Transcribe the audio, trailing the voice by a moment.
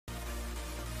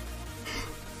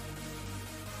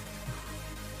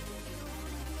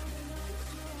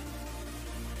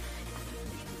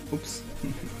Ups.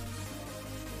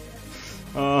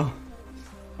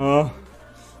 O.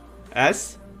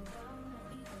 S?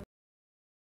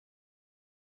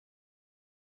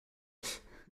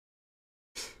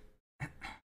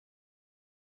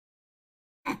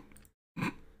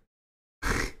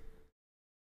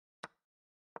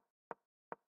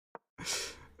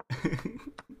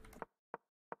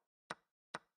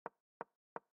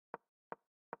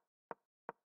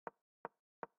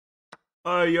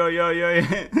 Oj.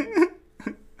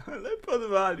 Ale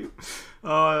podwalił.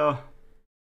 O.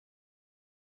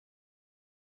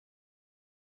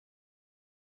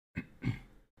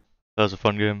 That was a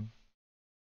fun game.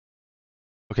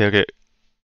 Okay.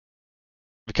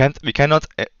 We cannot,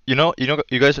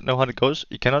 you guys know how it goes?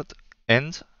 You cannot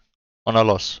end on a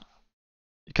loss.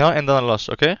 You cannot end on a loss,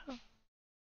 okay?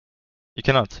 You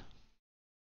cannot.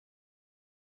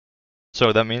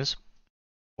 So that means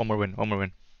one more win.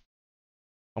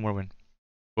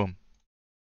 Boom.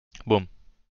 Boom.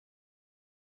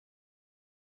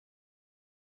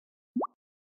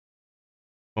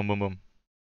 Boom.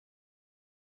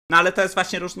 No ale to jest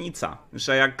właśnie różnica,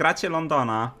 że jak gracie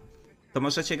Londona, to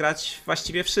możecie grać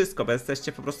właściwie wszystko, bo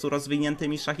jesteście po prostu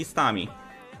rozwiniętymi szachistami,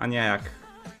 a nie jak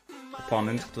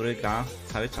oponent, który gra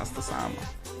cały czas to samo.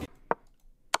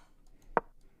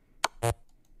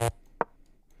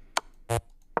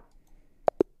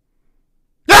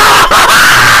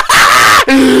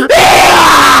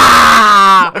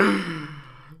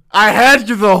 I had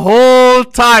you the whole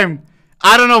time.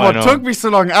 I don't know what took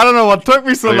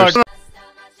me so long.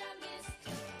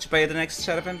 Czy pojedynek z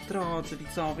Czerwem? Drodzy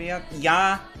widzowie,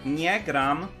 ja nie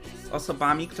gram z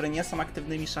osobami, które nie są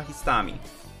aktywnymi szachistami.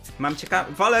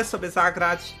 Wolę sobie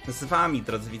zagrać z wami,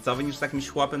 drodzy widzowie, niż z jakimś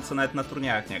chłopem, co nawet na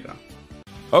turniejach nie gra.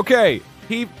 Okay,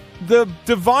 the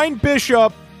divine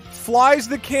bishop flies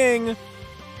the king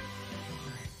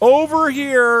over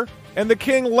here, and the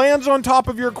king lands on top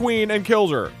of your queen and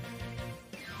kills her.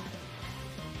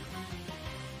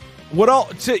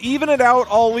 To even it out,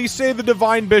 I'll at least say the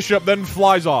divine bishop then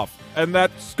flies off, and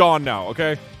that's gone now,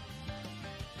 okay?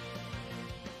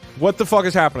 What the fuck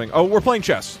is happening? Oh, we're playing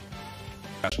chess.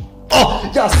 Oh,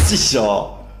 ja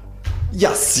sicher!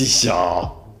 Ja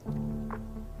sicher!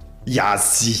 Ja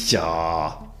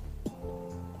sicher!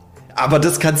 Aber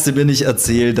das kannst du mir nicht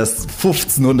erzählen, dass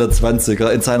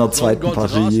 1520er in seiner zweiten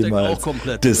Partie jemals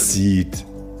das sieht.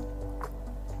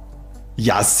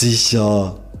 Ja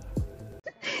sicher!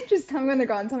 Just tell me when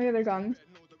they're gone.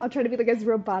 I'll try to be like as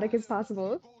robotic as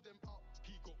possible.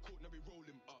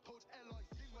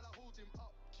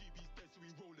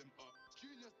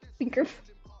 Thinker.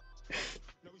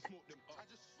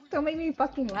 Don't make me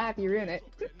fucking laugh, you ruin it.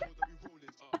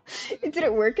 Did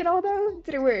it work at all though?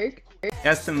 Did it work? Ja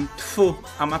jestem Tfu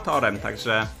amatorem,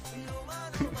 także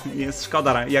jest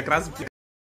szkoda, jak raz...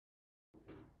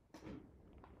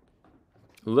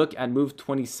 Look at move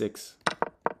 26.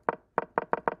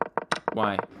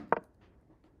 Why?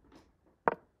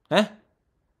 Eh?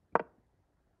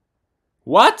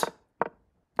 What?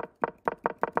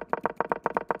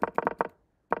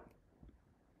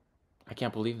 I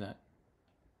can't believe that.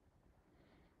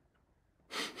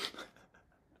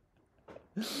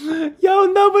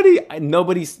 Yo,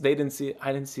 they didn't see it.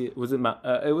 I didn't see it. Was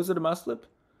it a mouse flip?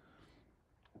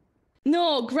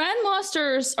 No,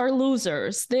 grandmasters are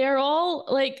losers. They're all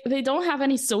like, they don't have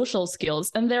any social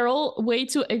skills and they're all way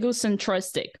too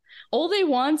egocentristic. All they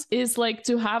want is like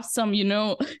to have some,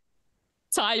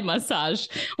 Thai massage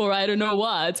or I don't know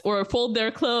what, or fold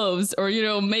their clothes or,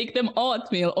 make them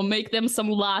oatmeal or make them some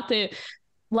latte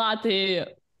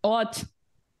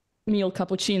oatmeal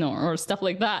cappuccino or stuff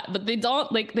like that. But they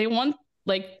don't they want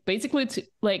basically to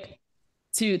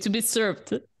be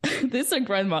served. These are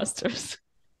grandmasters.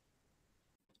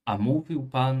 A mówił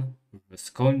pan, że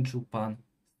skończył pan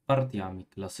z partiami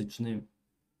klasycznymi.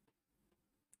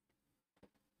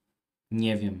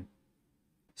 Nie wiem,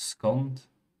 skąd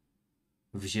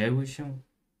wzięły się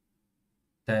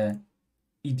te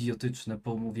idiotyczne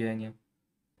pomówienia.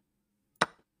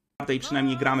 I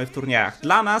przynajmniej gramy w turniejach.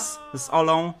 Dla nas z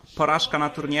Olą porażka na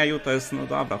turnieju to jest, no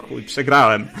dobra, chuj,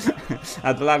 przegrałem.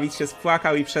 A Dawid się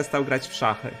spłakał i przestał grać w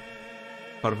szachy.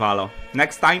 Porwalo.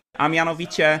 Next time, a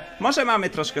mianowicie, może mamy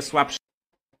troszkę słabszy.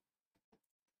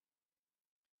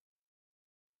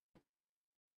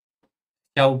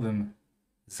 Chciałbym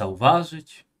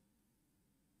zauważyć,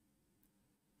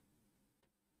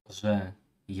 że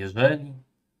jeżeli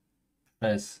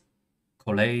przez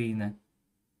kolejne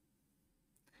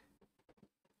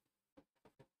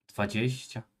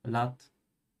 20 lat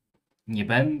nie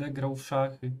będę grał w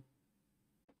szachy,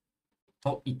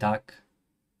 to i tak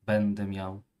będę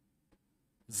miał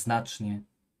znacznie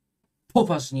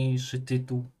poważniejszy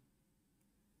tytuł,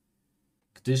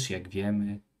 gdyż jak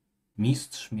wiemy,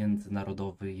 mistrz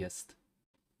międzynarodowy jest.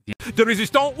 The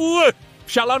resistance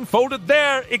shall unfold at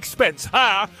their expense.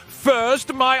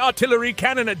 First, my artillery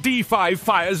cannon at D5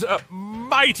 fires a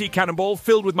mighty cannonball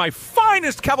filled with my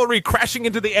finest cavalry, crashing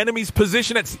into the enemy's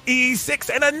position at E6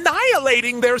 and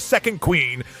annihilating their second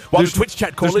queen. While the Twitch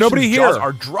chat coalition's jaws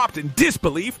are dropped in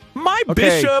disbelief, my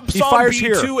bishops on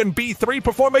B2 and B3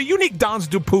 perform a unique danse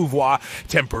du pouvoir,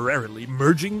 temporarily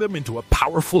merging them into a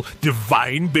powerful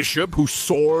divine bishop who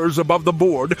soars above the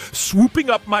board, swooping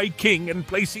up my king and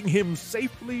placing him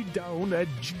safely down at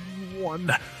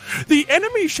G1. The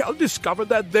enemy shall discover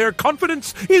that their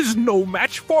confidence is no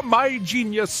match for my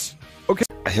genius. Okay.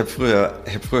 Ich hab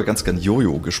früher ganz gern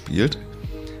Jojo gespielt.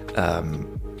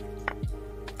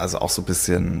 Also auch so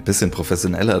ein bisschen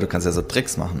professioneller. Du kannst ja so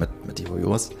Tricks machen mit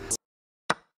Jojos.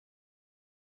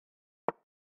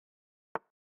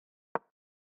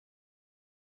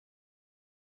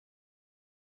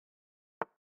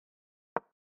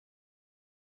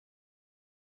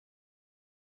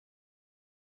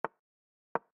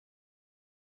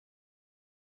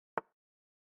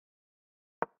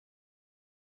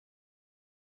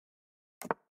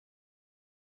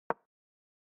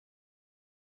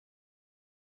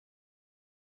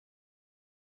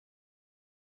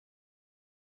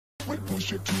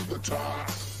 Push it to the top.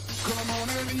 Come on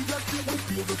and evacuate,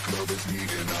 feel the club is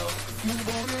heating up. Move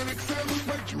on and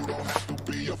accelerate, you don't have to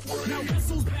be afraid. Now guess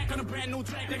who's back on a brand new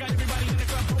track? They got everybody in the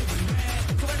club moving mad.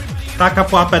 So everybody Taka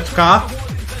pułapeczka.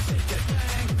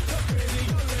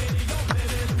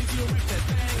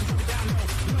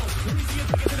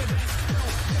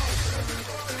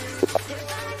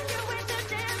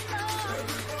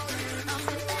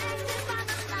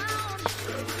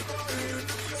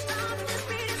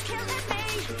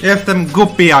 Jestem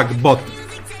głupi jak bot.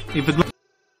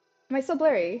 Am I so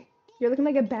blurry? You're looking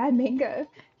like a bad manga.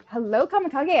 Hello,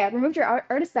 Kamikage. I removed your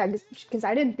artist tag because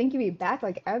I didn't think you'd be back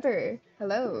like ever.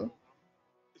 Hello.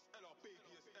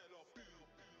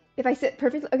 If I sit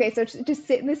perfectly... Okay, so just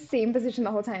sit in the same position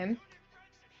the whole time.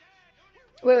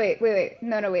 Wait.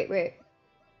 No, wait.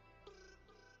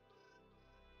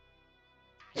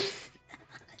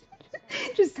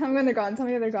 Just tell me when they're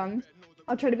gone.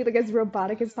 I'll try to be like as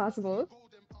robotic as possible.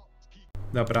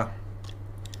 Dobra.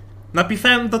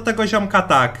 Napisałem do tego ziomka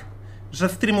tak, że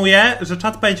streamuję, że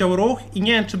czat powiedział ruch i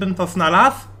nie wiem, czy bym to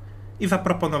znalazł i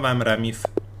zaproponowałem remis.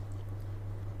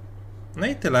 No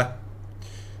i tyle.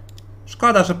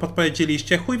 Szkoda, że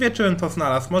podpowiedzieliście. Chuj wie, czy bym to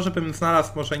znalazł. Może bym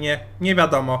znalazł, może nie. Nie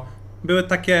wiadomo. Były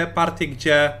takie partie,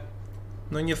 gdzie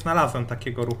no nie znalazłem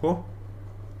takiego ruchu.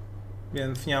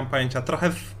 Więc nie mam pojęcia.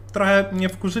 Trochę mnie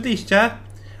wkurzyliście,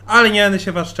 ale nie będę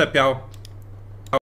się was czepiał.